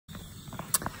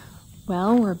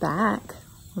Well, we're back.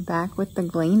 We're back with the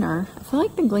gleaner. I feel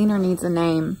like the gleaner needs a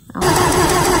name. Come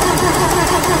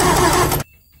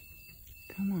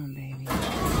on, baby.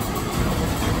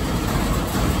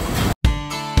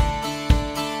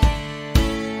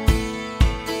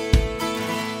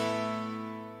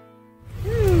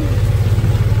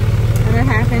 Another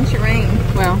half-inch of rain.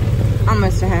 Well,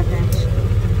 almost a half-inch.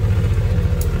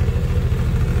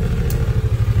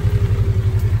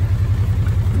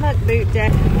 Look, boot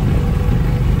deck.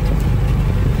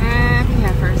 Happy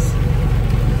heifers.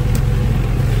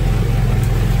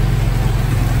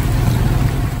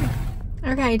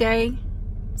 Okay, day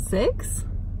 6?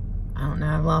 I don't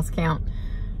know, I've lost count.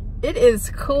 It is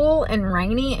cool and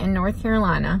rainy in North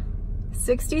Carolina.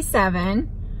 67.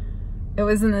 It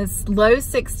was in the low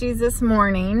 60s this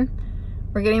morning.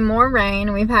 We're getting more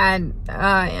rain. We've had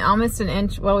almost an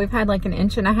inch. Well, we've had like an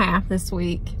inch and a half this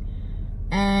week.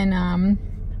 And I'm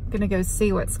gonna go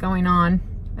see what's going on.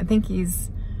 I think he's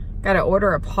got to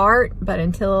order a part, but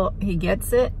until he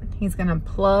gets it, he's gonna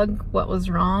plug what was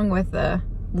wrong with the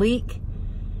leak.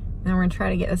 And we're gonna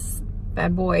try to get this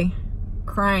bad boy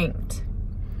cranked.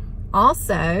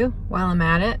 Also, while I'm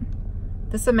at it,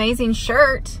 this amazing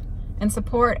shirt in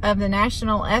support of the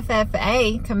National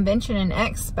FFA Convention and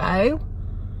Expo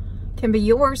can be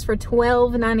yours for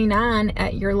 $12.99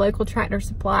 at your local Tractor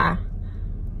Supply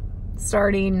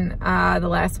starting the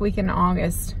last week in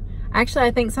August. Actually,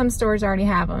 I think some stores already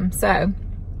have them. So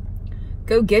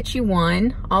go get you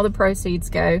one. All the proceeds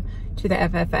go to the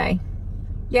FFA.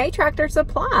 Yay, Tractor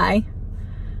Supply.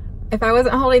 If I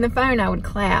wasn't holding the phone, I would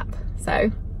clap.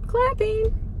 So,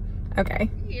 clapping. Okay.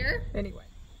 Here. Anyway.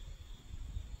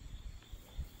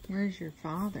 Where's your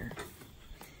father?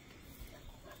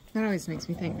 That always makes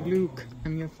me think, Luke,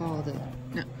 I'm your father.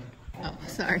 No. Oh,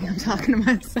 sorry. I'm talking to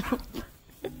myself.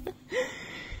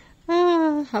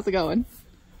 How's it going?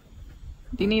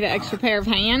 Do you need an extra pair of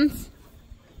hands?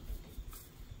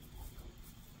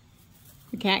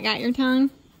 The cat got your tongue?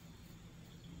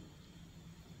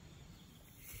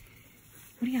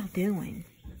 What are y'all doing?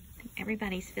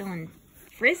 Everybody's feeling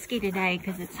frisky today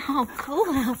because it's all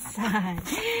cool outside.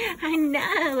 I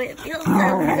know, it feels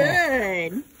so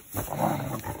good.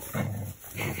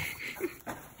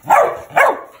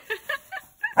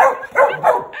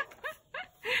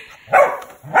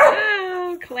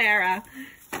 Oh, Clara.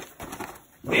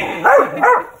 I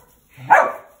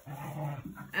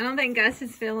don't think Gus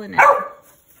is feeling it.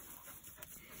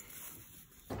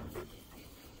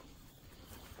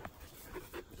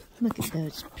 Look at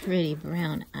those pretty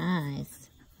brown eyes.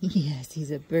 Yes,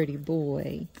 he's a pretty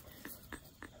boy.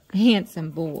 Handsome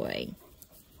boy.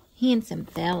 Handsome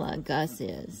fella, Gus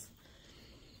is.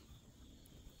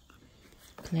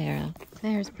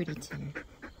 Clara's pretty too.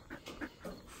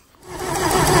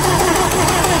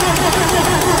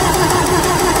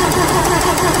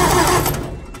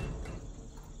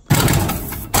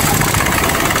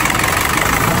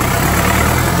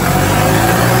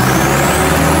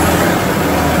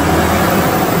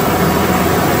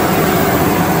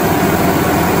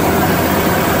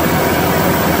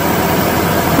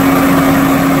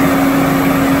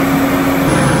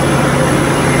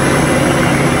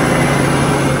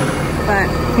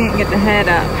 Can't get the head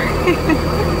up.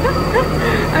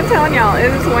 I'm telling y'all,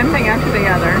 it is one thing after the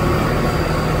other.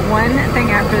 One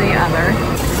thing after the other.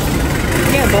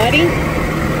 Yeah, buddy.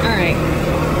 Alright.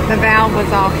 The valve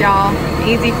was off, y'all.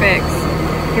 Easy fix.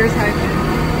 Here's hoping.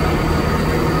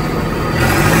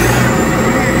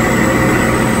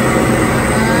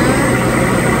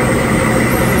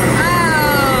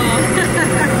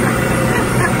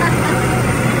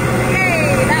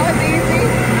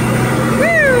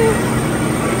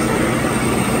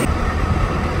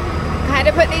 To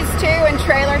put these two in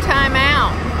trailer time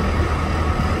out.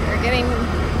 They're getting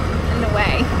in the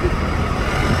way.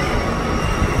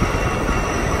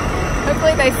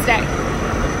 Hopefully they stay.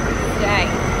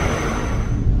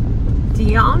 Do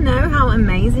y'all know how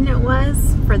amazing it was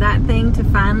for that thing to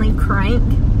finally crank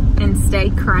and stay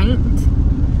cranked?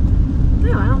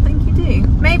 No, I don't think you do.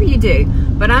 Maybe you do.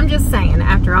 But I'm just saying,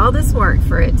 after all this work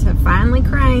for it to finally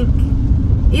crank,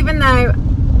 even though,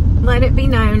 let it be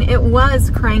known, it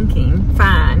was cranking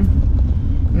fine.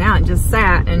 Now it just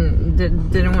sat and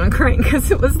didn't want to crank because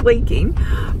it was leaking.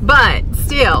 But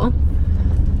still,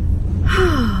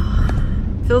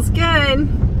 feels good.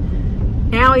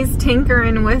 Now he's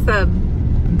tinkering with a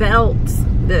belt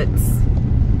that's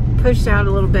pushed out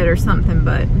a little bit or something,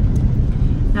 but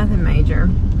nothing major.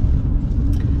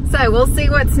 So we'll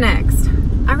see what's next.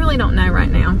 I really don't know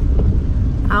right now.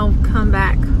 I'll come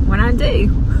back when I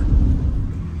do.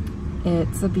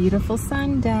 It's a beautiful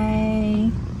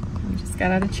Sunday. We just got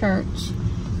out of church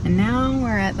And now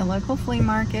we're at the local flea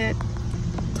market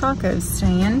taco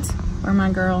stand where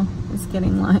my girl is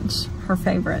getting lunch, her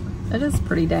favorite. It is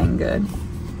pretty dang good.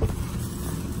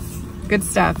 Good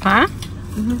stuff, huh?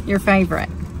 Mm-hmm. Your favorite.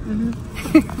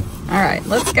 Mm-hmm. All right,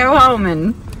 let's go home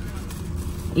and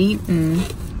eat and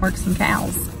work some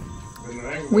cows.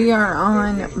 We are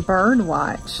on bird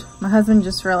watch. My husband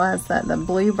just realized that the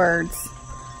bluebirds,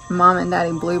 Mom and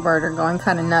Daddy Bluebird, are going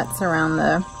kind of nuts around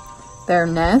their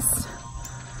nest.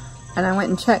 And I went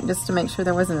and checked just to make sure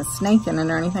there wasn't a snake in it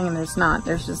or anything, and there's not.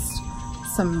 There's just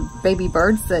some baby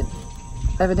birds that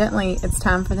evidently it's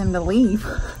time for them to leave.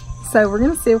 So we're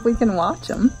gonna see if we can watch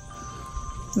them.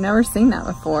 Never seen that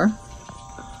before.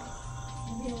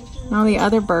 All the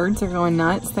other birds are going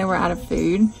nuts. They were out of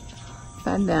food.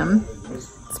 Fed them.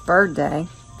 It's bird day.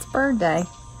 It's bird day.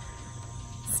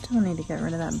 Still need to get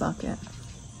rid of that bucket.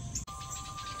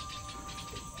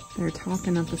 They're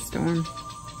talking up a storm.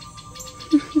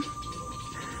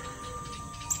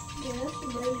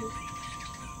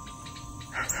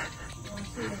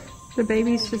 The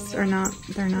babies just are not,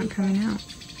 they're not coming out.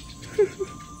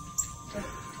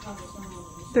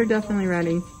 They're definitely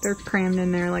ready. They're crammed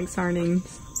in there like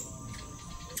sardines.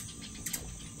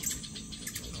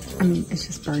 I mean, it's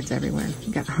just birds everywhere.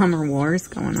 You got Hummer wars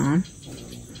going on.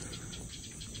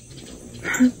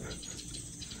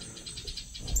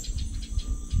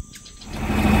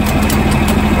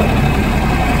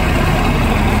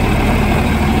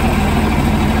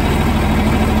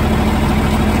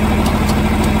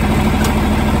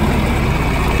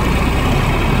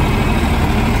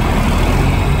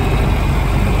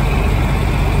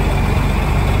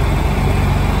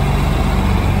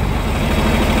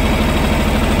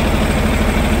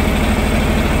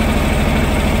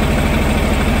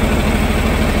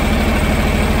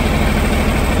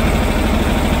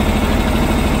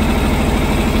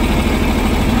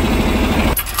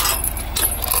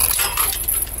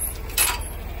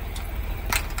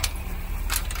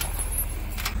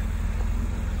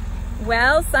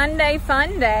 Well, Sunday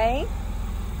fun day.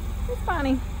 It's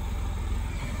funny.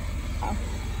 Oh.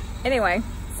 Anyway,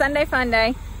 Sunday fun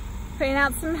day. Putting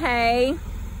out some hay.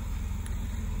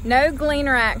 No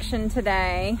gleaner action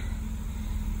today.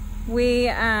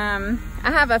 I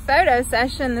have a photo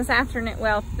session this afternoon,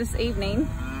 well, this evening.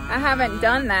 I haven't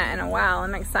done that in a while.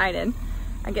 I'm excited.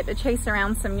 I get to chase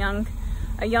around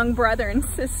a young brother and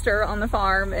sister on the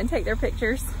farm and take their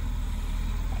pictures.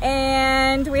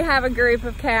 And we have a group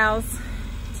of cows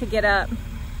to get up.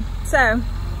 So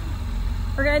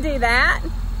we're gonna do that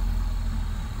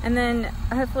and then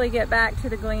hopefully get back to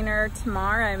the gleaner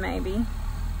tomorrow maybe.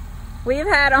 We've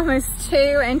had almost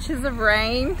 2 inches of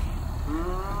rain.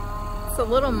 It's a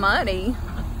little muddy.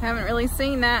 Haven't really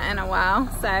seen that in a while,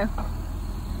 so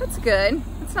that's good.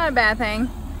 It's not a bad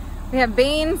thing. We have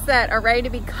beans that are ready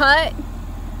to be cut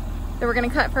that we're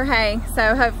gonna cut for hay.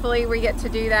 So hopefully we get to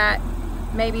do that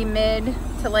maybe mid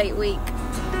to late week.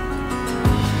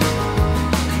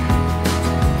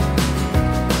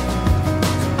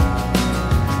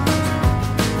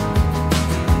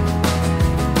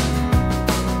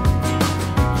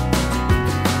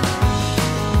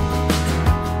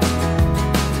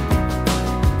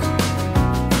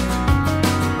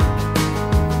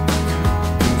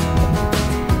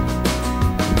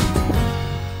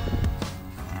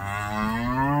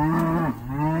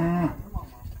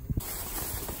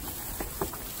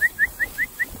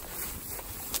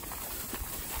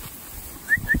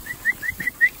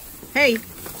 Hey.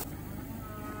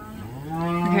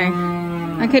 Okay,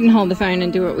 I couldn't hold the phone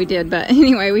and do what we did, but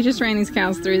anyway, we just ran these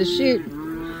cows through the chute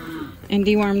and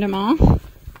dewormed them all.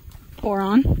 Pour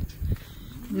on.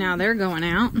 Now they're going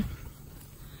out.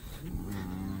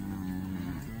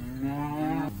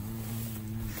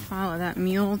 Follow that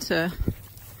mule to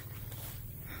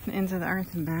the ends of the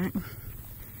earth and back.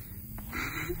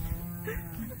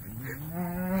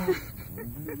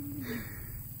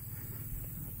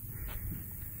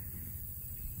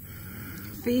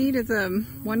 Feed is a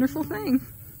wonderful thing.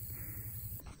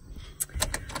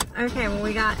 Okay, well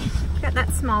we got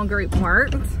that small group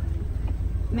worked.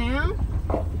 Now,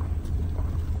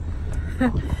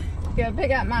 go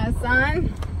pick up my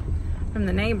son from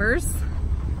the neighbors,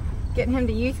 get him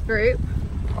to youth group,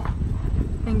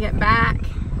 and get back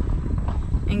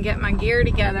and get my gear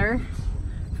together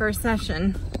for a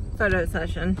session, photo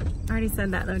session. I already said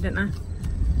that though, didn't I?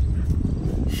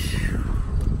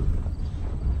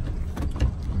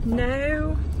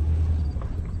 No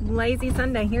lazy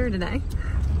Sunday here today,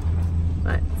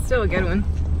 but still a good one.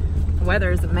 The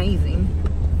weather is amazing.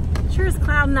 Sure is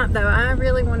clouding up though. I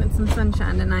really wanted some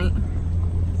sunshine tonight.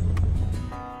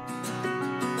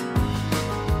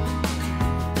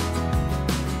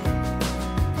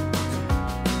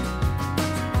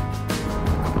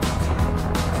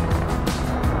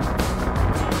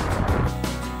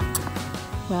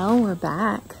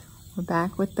 back. We're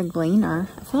back with the gleaner.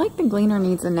 I feel like the gleaner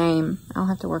needs a name. I'll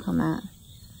have to work on that.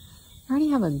 I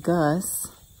already have a Gus.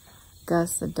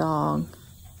 Gus the dog.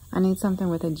 I need something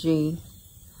with a G.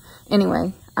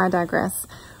 Anyway, I digress.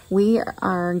 We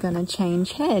are gonna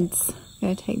change heads.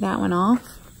 Gonna take that one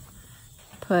off.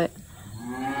 Put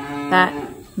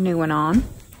that new one on.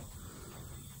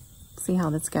 See how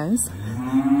this goes.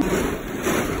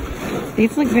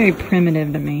 These look very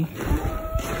primitive to me.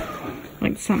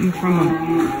 Like something from a,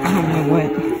 I don't know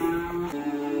what.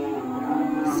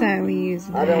 So we use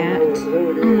that.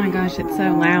 Oh my gosh, it's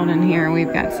so loud in here.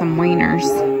 We've got some wieners.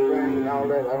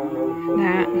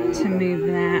 That to move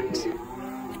that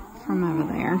from over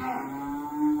there.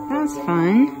 That was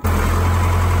fun.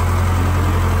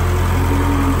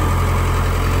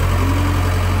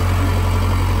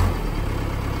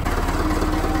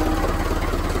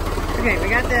 Okay, we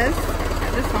got this.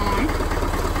 Got this on.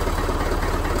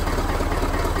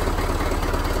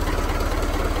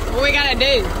 What we gotta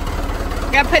do?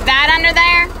 We gotta put that under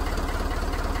there?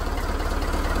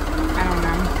 I don't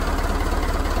know.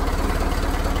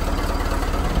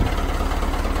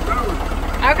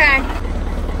 Okay.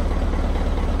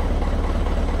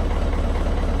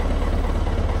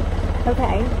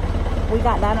 Okay, we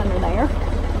got that under there.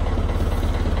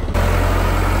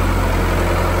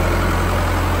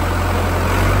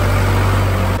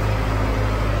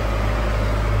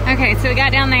 Okay, so we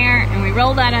got down there and we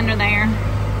rolled that under there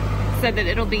so that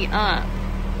it'll be up,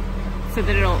 so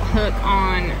that it'll hook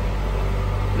on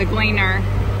the gleaner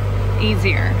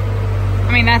easier.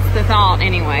 I mean, that's the thought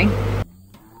anyway.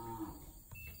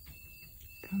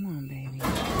 Come on, baby.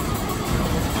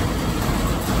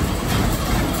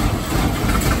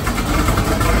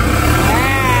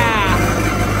 Yeah.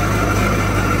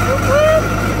 Whoop, whoop.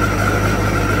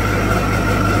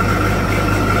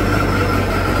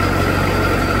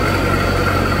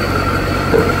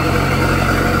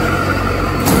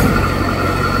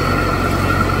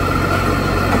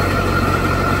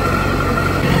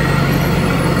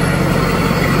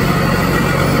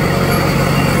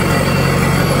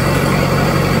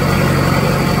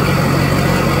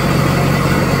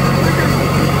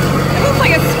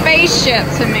 Spaceship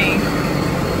to me.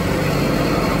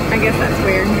 I guess that's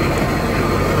weird.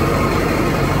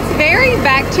 It's very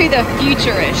Back to the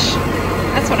Future-ish.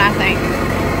 That's what I think.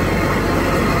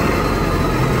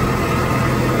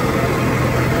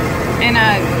 In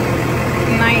a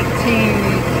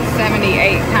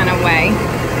 1978 kind of way.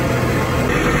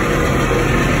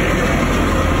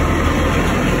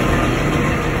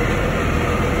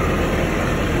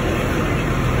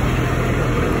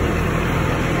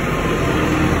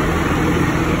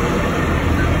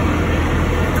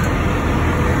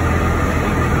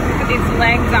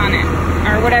 Legs on it,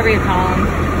 or whatever you call them.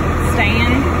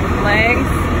 Stand, legs,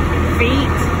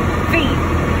 feet,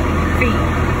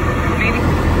 maybe.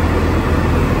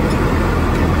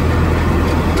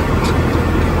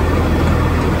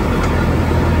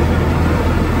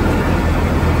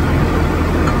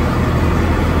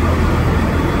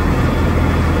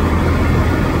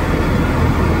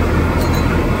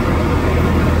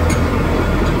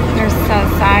 There's a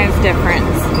size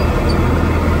difference.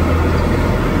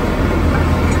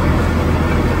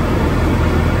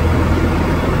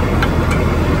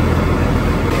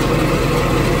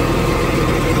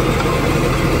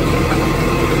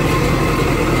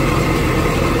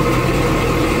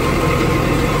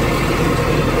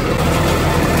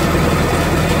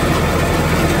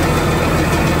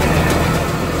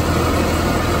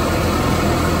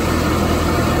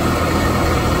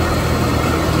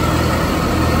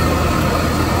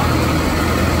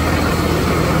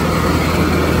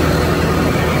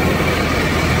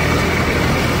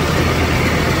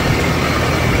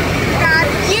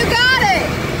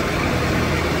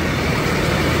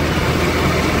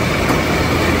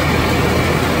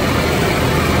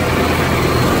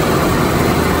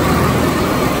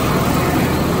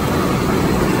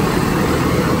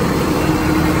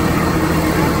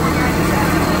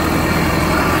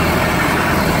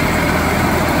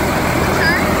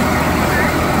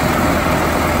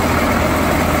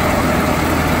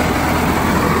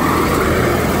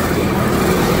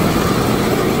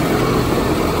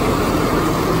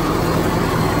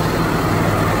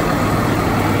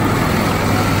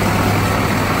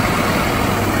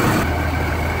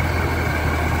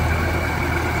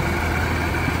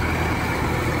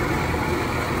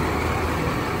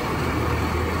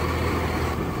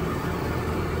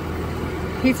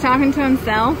 He's talking to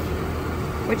himself,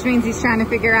 which means he's trying to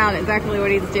figure out exactly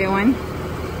what he's doing.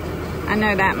 I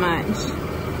know that much.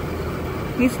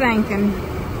 He's thinking.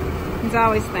 He's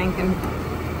always thinking.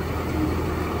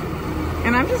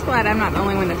 And I'm just glad I'm not the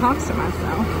only one that talks to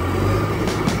myself.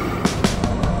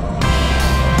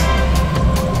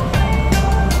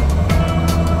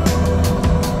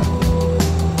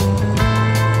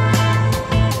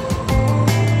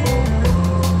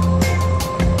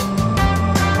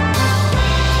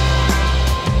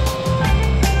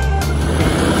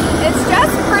 It's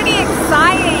just pretty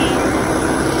exciting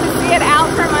to see it out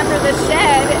from under the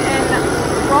shed and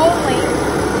rolling.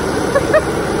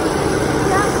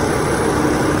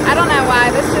 I don't know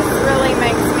why, this just really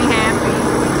makes me happy.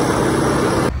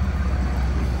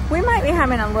 We might be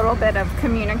having a little bit of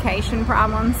communication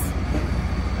problems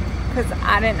because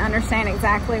I didn't understand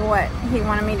exactly what he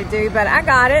wanted me to do, but I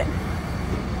got it.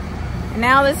 And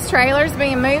now this trailer's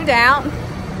being moved out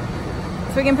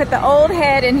so we can put the old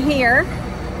head in here.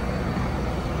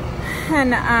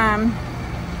 And I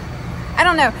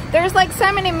don't know, there's like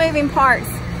so many moving parts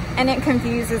and it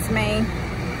confuses me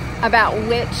about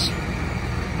which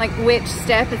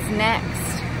step is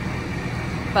next,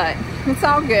 but it's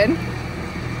all good.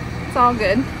 It's all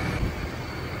good.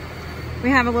 We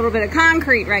have a little bit of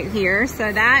concrete right here,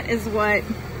 so that is what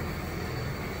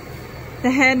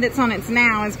the head that's on it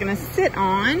now is going to sit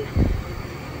on.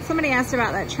 Somebody asked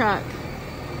about that truck.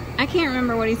 I can't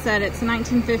remember what he said. It's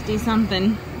 1950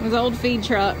 something. It was an old feed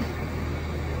truck,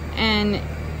 and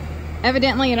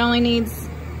evidently it only needs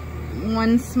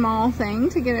one small thing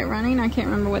to get it running. I can't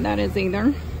remember what that is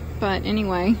either. But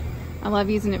anyway, I love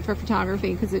using it for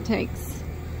photography because it takes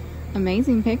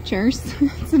amazing pictures.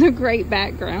 It's in a great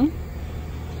background.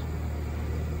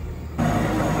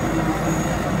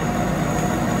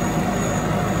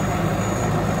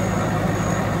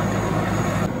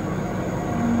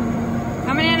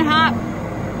 Coming in hot.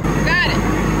 Got it.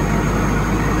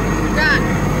 Got it.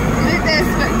 Move this,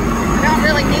 but I don't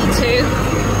really need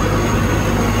to.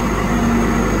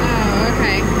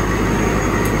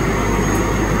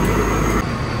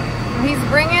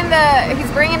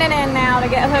 He's bringing it in now to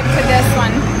get hooked to this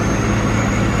one,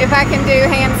 if I can do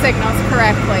hand signals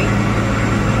correctly.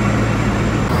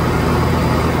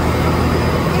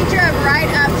 He drove right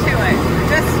up to it,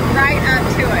 just right up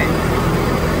to it.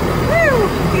 Woo,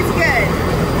 he's good.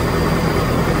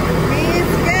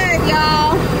 He's good,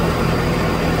 y'all.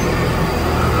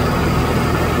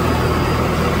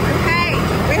 Okay,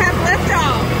 we have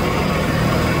liftoff.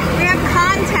 We have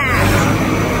contact.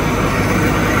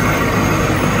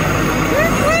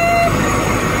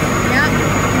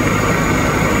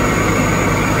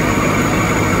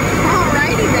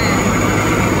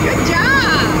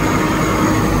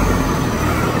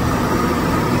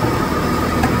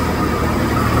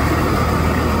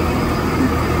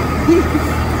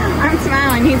 I'm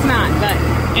smiling, he's not, but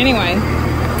anyway,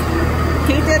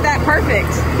 he did that perfect.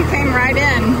 He came right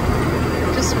in,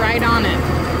 just right on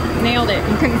it, nailed it,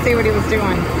 and couldn't see what he was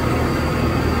doing.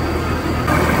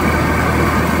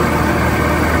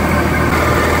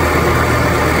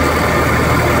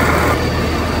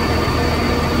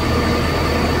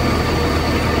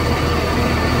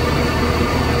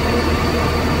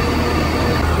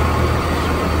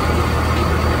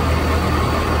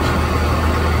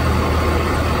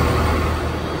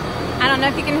 I don't know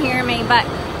if you can hear me, but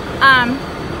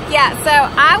yeah, so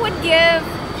I would give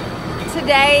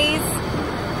today's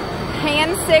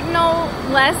hand signal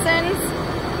lessons,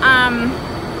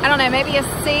 I don't know, maybe a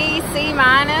C, C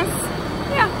minus.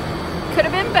 Yeah, could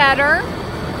have been better,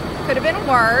 could have been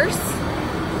worse.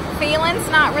 Feelings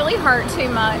not really hurt too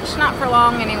much, not for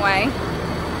long anyway.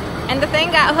 And the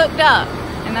thing got hooked up,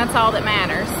 and that's all that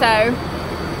matters. So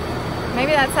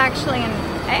maybe that's actually an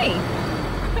A.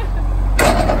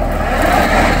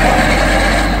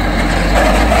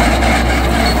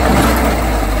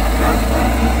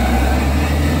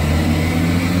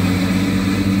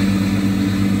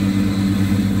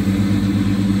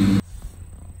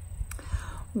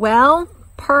 Well,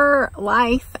 per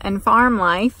life and farm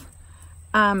life,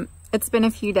 it's been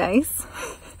a few days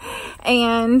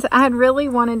and I had really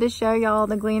wanted to show y'all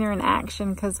the gleaner in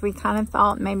action because we kind of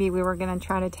thought maybe we were going to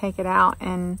try to take it out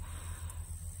and,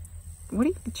 what do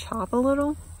you, chop a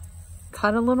little?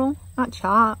 Cut a little? Not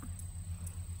chop.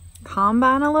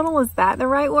 Combine a little? Is that the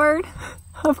right word?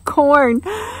 Of corn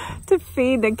to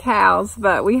feed the cows,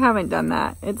 but we haven't done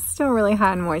that. It's still really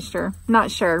high in moisture. Not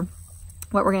sure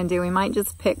what we're gonna do. We might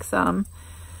just pick some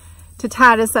to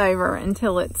tide us over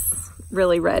until it's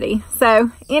really ready.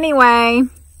 So anyway,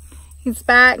 he's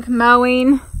back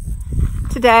mowing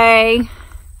today.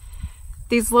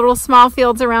 These little small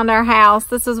fields around our house,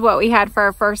 this is what we had for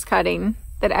our first cutting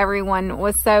that everyone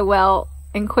was so well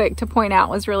and quick to point out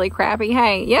was really crappy.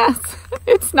 Hey, yes,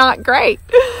 it's not great.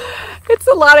 It's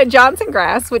a lot of Johnson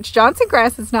grass, which Johnson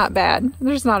grass is not bad.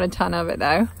 There's not a ton of it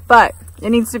though, but it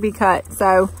needs to be cut.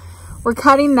 So we're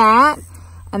cutting that,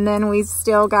 and then we've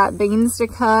still got beans to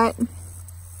cut,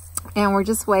 and we're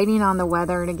just waiting on the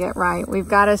weather to get right. We've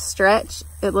got a stretch,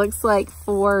 it looks like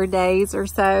 4 days or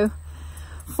so,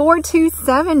 4 to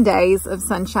 7 days of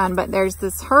sunshine, but there's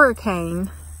this hurricane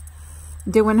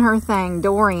doing her thing,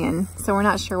 Dorian, so we're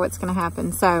not sure what's going to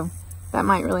happen. So that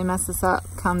might really mess us up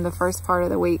come the first part of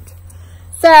the week.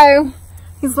 So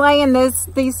he's laying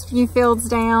these few fields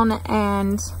down,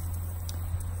 and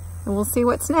we'll see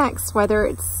what's next, whether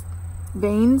it's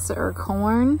beans or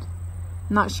corn.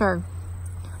 I'm not sure,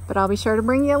 but I'll be sure to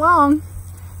bring you along.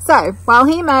 So while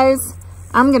he mows,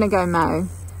 I'm gonna go mow.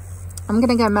 I'm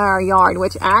gonna go mow our yard,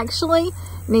 which actually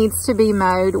needs to be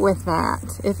mowed with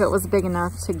that, if it was big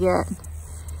enough to get,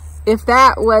 if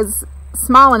that was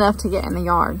small enough to get in the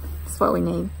yard. That's what we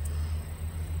need.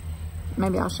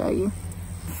 Maybe I'll show you.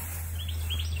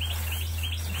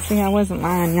 See, I wasn't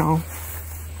lying, y'all.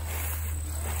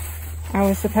 I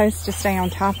was supposed to stay on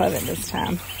top of it this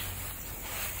time,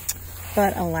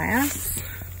 but alas,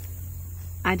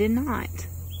 I did not.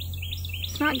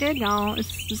 It's not good, y'all.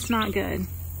 It's just not good. I'm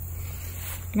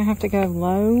gonna have to go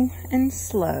low and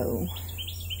slow.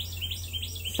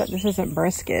 Except this isn't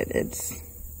brisket, it's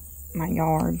my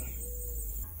yard.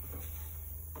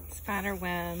 Spider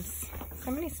webs.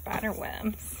 So many spider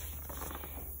webs.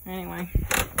 Anyway.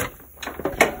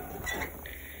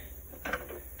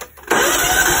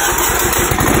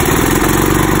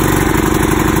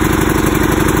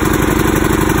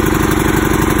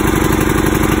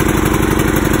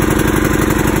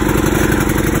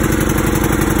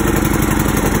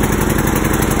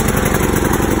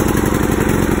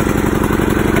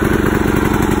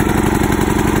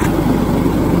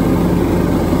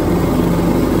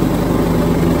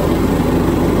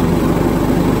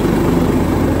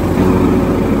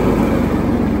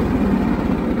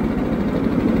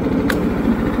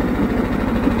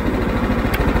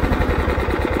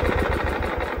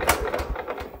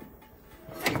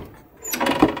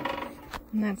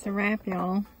 And that's a wrap,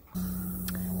 y'all.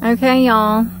 Okay,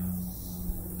 y'all.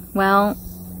 Well,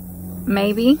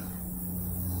 maybe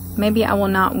I will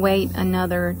not wait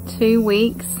another 2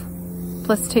 weeks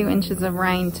plus 2 inches of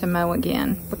rain to mow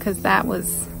again, because that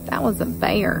was a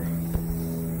bear.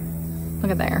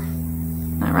 Look at there.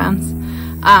 That rhymes.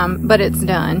 But it's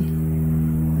done.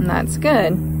 And that's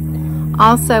good.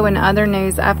 Also, in other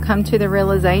news, I've come to the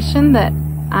realization that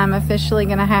I'm officially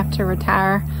going to have to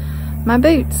retire my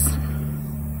boots.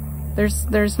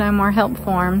 There's no more help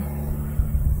for them,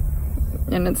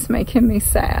 and it's making me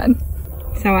sad.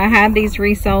 So I had these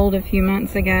resold a few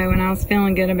months ago, and I was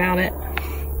feeling good about it,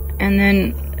 and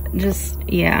then just,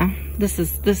 yeah, this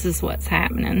is what's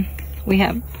happening.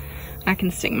 I can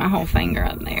stick my whole finger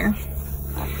up there.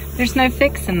 There's no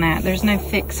fixing that. There's no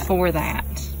fix for that.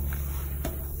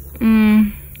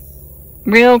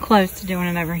 Real close to doing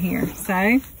it over here.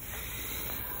 So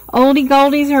oldie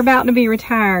goldies are about to be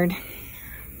retired.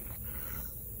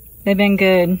 They've been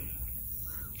good.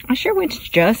 I sure wish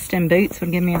Justin Boots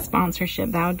would give me a sponsorship.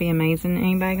 That would be amazing.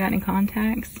 Anybody got any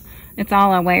contacts? It's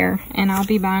all I wear. And I'll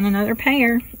be buying another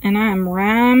pair. And I am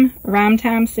Rhyme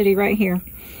Time City right here.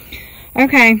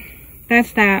 Okay.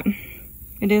 That's that.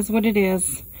 It is what it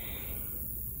is.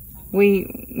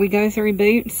 We go through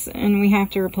boots and we have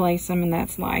to replace them, and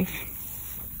that's life.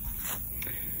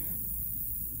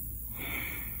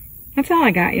 That's all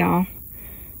I got, y'all.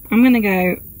 I'm gonna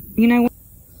go, you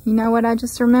know what I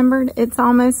just remembered? It's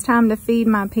almost time to feed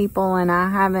my people, and I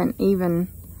have no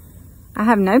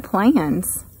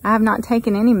plans. I have not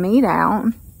taken any meat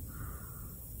out.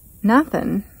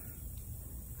 Nothing.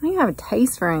 I don't even have a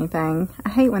taste for anything. I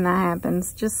hate when that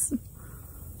happens. Just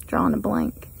drawing a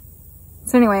blank.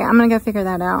 So anyway, I'm going to go figure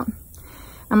that out.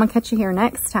 I'm going to catch you here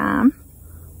next time.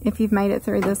 If you've made it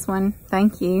through this one,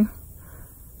 thank you.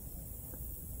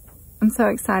 I'm so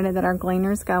excited that our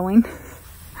gleaner's going.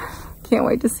 Can't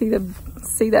wait to see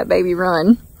that baby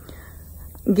run.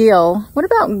 Gil. What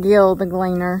about Gil the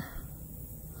gleaner?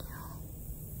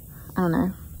 I don't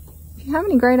know. If you have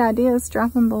any great ideas,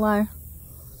 drop them below.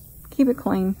 Keep it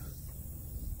clean.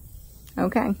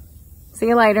 Okay. See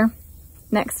you later.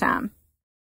 Next time.